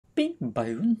Pink ba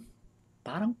yun?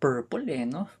 Parang purple eh,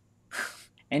 no?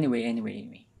 Anyway.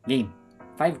 Game.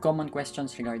 5 common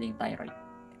questions regarding thyroid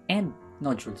and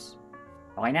nodules.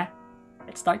 Okay na?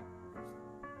 Let's start!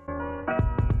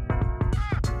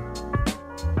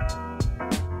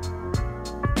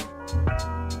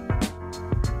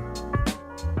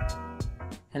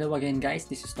 Hello again guys,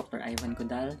 this is Dr. Ivan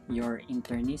Godal, your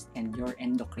internist and your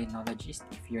endocrinologist.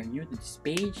 If you're new to this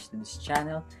page, to this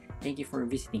channel, thank you for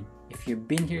visiting. If you've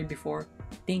been here before,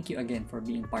 thank you again for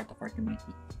being part of our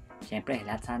community. Siyempre,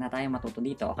 lahat sana tayo matuto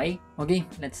dito, okay? Okay,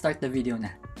 let's start the video na.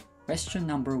 Question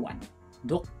number 1.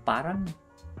 Dok, parang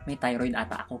may thyroid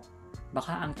ata ako.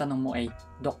 Baka ang tanong mo ay,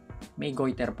 Dok, may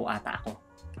goiter po ata ako.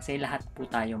 Kasi lahat po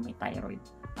tayo may thyroid.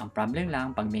 Ang problem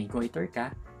lang, pag may goiter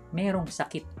ka, merong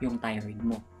sakit yung thyroid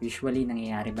mo. Usually,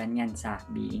 nangyayari ba yan sa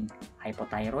being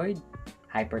hypothyroid,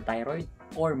 hyperthyroid,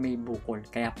 or may bukol?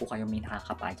 Kaya po kayo may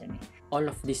nakakapa dyan eh.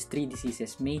 All of these 3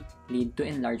 diseases may lead to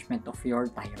enlargement of your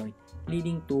thyroid,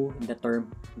 leading to the term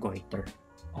goiter.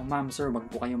 Oh ma'am, sir, wag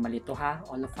po kayong malito ha.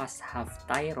 All of us have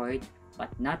thyroid,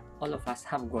 but not all of us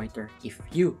have goiter. If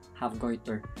you have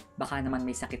goiter, baka naman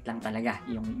may sakit lang talaga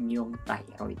yung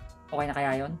thyroid. Okay na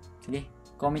kaya yon? Sige,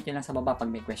 comment nyo lang sa baba pag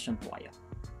may question po kayo.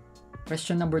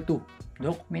 Question number 2.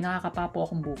 Dok, may nakakapa po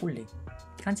akong bukol eh.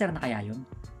 Cancer na kaya yun?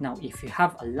 Now, if you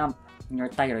have a lump in your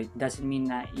thyroid, doesn't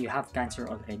mean na you have cancer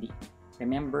already.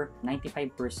 Remember,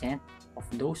 95% of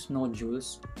those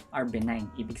nodules are benign.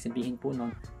 Ibig sabihin po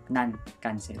nun,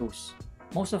 non-cancerous.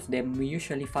 Most of them, we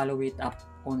usually follow it up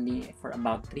only for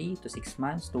about 3 to 6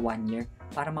 months to 1 year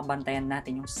para mabantayan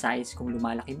natin yung size kung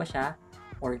lumalaki ba siya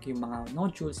or yung mga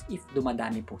nodules if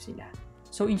dumadami po sila.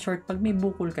 So in short, pag may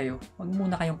bukol kayo, wag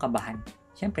muna kayong kabahan.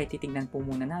 Siyempre, titignan po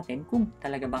muna natin kung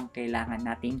talaga bang kailangan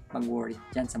nating mag-worry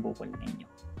dyan sa bukol ninyo.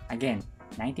 Again,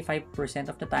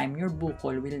 95% of the time, your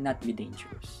bukol will not be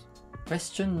dangerous.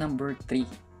 Question number 3.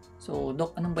 So,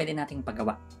 Dok, anong pwede nating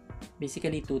pagawa?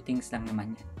 Basically, 2 things lang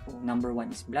naman yan. So, number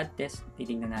 1 is blood test.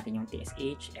 Titignan natin yung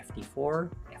TSH,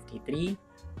 FT4, FT3,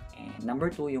 and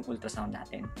number 2, yung ultrasound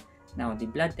natin. Now, the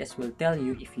blood test will tell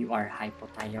you if you are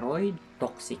hypothyroid,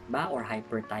 toxic ba, or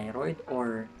hyperthyroid,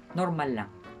 or normal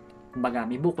lang. Kumbaga,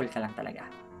 may bukol ka lang talaga.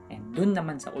 And dun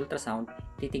naman sa ultrasound,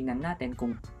 titingnan natin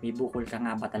kung may bukol ka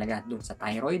nga ba talaga dun sa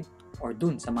thyroid, or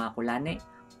dun sa mga kulane,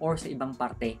 or sa ibang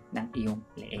parte ng iyong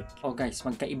leeg. Oh guys,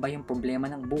 magkaiba yung problema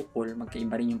ng bukol,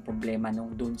 magkaiba rin yung problema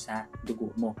nung dun sa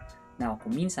dugo mo. Now,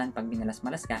 kung minsan, pag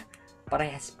minalas-malas ka,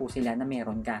 parehas po sila na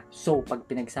meron ka. So, pag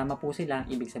pinagsama po sila,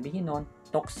 ibig sabihin nun,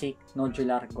 toxic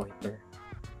nodular goiter.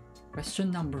 Question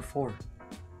number 4.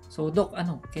 So, Dok,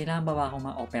 kailangan ba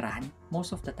ako maoperahan?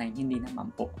 Most of the time, hindi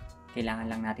naman po. Kailangan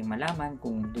lang natin malaman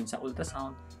kung dun sa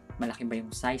ultrasound, malaki ba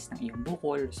yung size ng iyong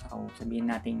bukol. So,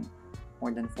 sabihin natin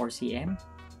more than 4 cm.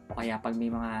 O kaya pag may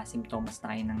mga symptoms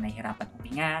na kayo ng nahihirapan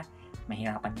huminga,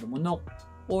 mahirapan lumunok,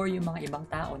 or yung mga ibang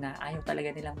tao na ayaw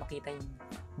talaga nilang makita yung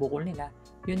bukol nila,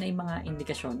 yun ay mga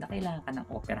indikasyon na kailangan ka ng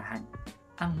operahan.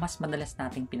 Ang mas madalas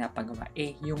nating pinapagawa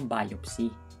yung biopsy.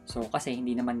 So kasi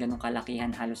hindi naman ganun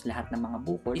kalakihan halos lahat ng mga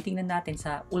bukol, titingnan natin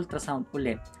sa ultrasound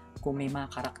ulit kung may mga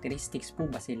characteristics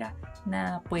po ba sila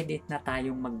na pwede na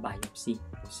tayong mag-biopsy.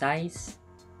 Size,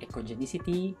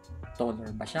 echogenicity,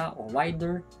 taller ba siya o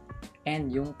wider, and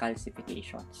yung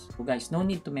calcifications. So guys, no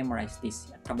need to memorize this.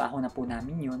 Trabaho na po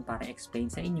namin yun para explain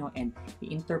sa inyo and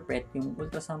i-interpret yung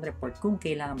ultrasound report kung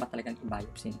kailangan ba talagang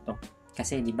i-biopsy nito.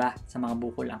 Kasi di ba sa mga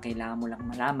bukol ang kailangan mo lang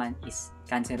malaman is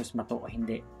cancerous ba to o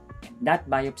hindi. And that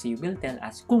biopsy will tell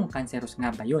us kung cancerous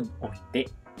nga ba yun o hindi.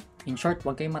 In short,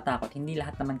 huwag kayong matakot, hindi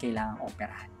lahat naman kailangang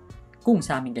operahan. Kung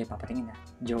sa amin kayo papatingin na.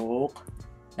 Joke!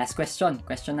 Last question,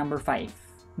 question number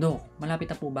 5. Dok,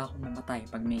 malapit na po ba akong mamatay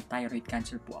pag may thyroid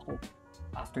cancer po ako?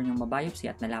 After nyong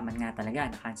mabiopsy at nalaman nga talaga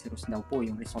na cancerous daw po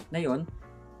yung result na yon,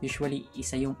 usually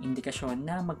isa yung indikasyon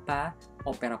na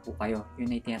magpa-opera po kayo.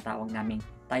 Yun ay tinatawag naming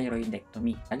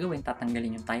thyroidectomy. Gagawin,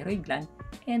 tatanggalin yung thyroid gland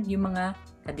and yung mga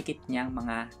kadikit niyang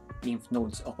mga lymph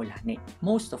nodes o kulane.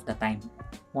 Most of the time,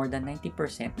 more than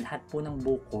 90%, lahat po ng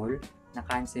bukol na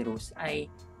cancerous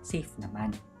ay safe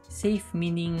naman. Safe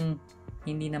meaning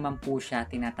hindi naman po siya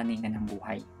tinataningan ng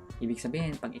buhay. Ibig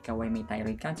sabihin, pag ikaw ay may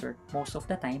thyroid cancer, most of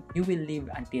the time, you will live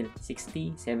until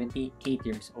 60, 70, 8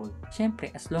 years old.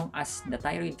 Siyempre, as long as the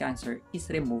thyroid cancer is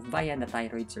removed via the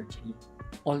thyroid surgery.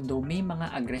 Although may mga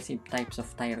aggressive types of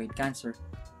thyroid cancer,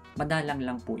 madalang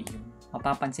lang po yun.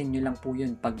 Mapapansin nyo lang po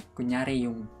yun pag kunyari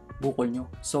yung bukol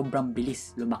nyo, sobrang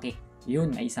bilis lumaki.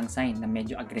 Yun ay isang sign na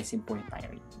medyo aggressive po yung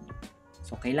thyroid nyo.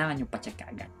 So, kailangan nyo pa-check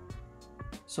agad.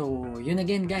 So, yun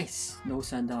again guys.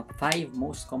 Those are the 5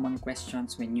 most common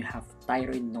questions when you have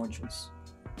thyroid nodules.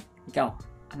 Ikaw,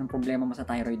 anong problema mo sa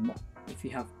thyroid mo? If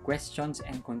you have questions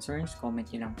and concerns, comment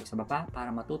nyo lang po sa baba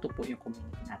para matuto po yung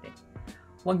community natin.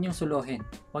 Huwag nyong suluhin,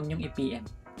 huwag nyong i-PM.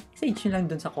 Message nyo lang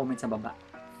dun sa comment sa baba.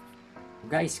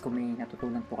 Guys, kung may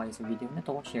natutunan po kayo sa video na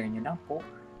to, share nyo lang po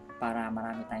para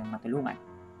marami tayong matulungan.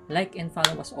 Like and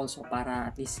follow us also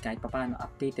para at least kahit papaano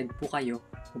updated po kayo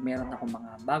kung meron akong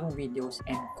mga bagong videos,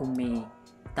 and kung may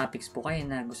topics po kayo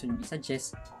na gusto nyo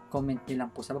i-suggest, comment nyo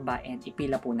lang po sa baba and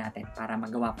ipila po natin para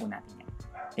magawa po natin yan.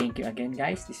 Thank you again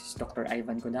guys. This is Dr.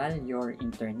 Ivan Godal, your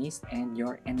internist and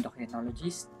your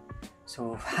endocrinologist.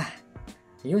 So,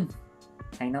 yun.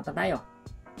 Sign out na tayo.